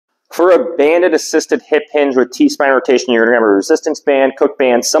for a banded assisted hip hinge with T-spine rotation, you're going to have a resistance band, cook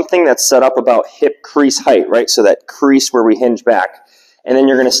band, something that's set up about hip crease height, right? So that crease where we hinge back. And then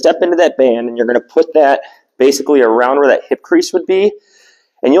you're going to step into that band and you're going to put that basically around where that hip crease would be.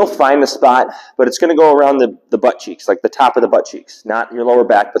 And you'll find the spot, but it's going to go around the butt cheeks, like the top of the butt cheeks, not your lower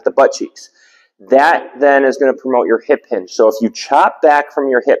back, but the butt cheeks. That then is going to promote your hip hinge. So if you chop back from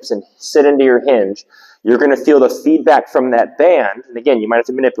your hips and sit into your hinge, you're going to feel the feedback from that band. And again, you might have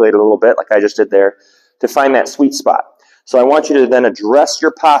to manipulate it a little bit, like I just did there, to find that sweet spot. So I want you to then address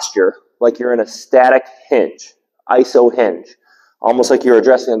your posture like you're in a static hinge, iso hinge, almost like you're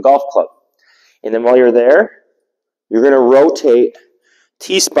addressing a golf club. And then while you're there, you're going to rotate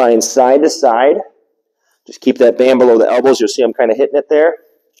T-spine side to side. Just keep that band below the elbows. You'll see I'm kind of hitting it there.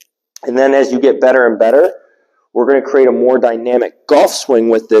 And then as you get better and better, we're going to create a more dynamic golf swing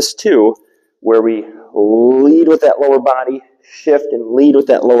with this too, where we lead with that lower body, shift and lead with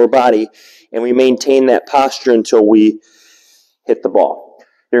that lower body, and we maintain that posture until we hit the ball.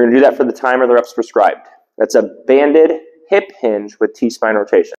 You're going to do that for the time or the reps prescribed. That's a banded hip hinge with T-spine rotation.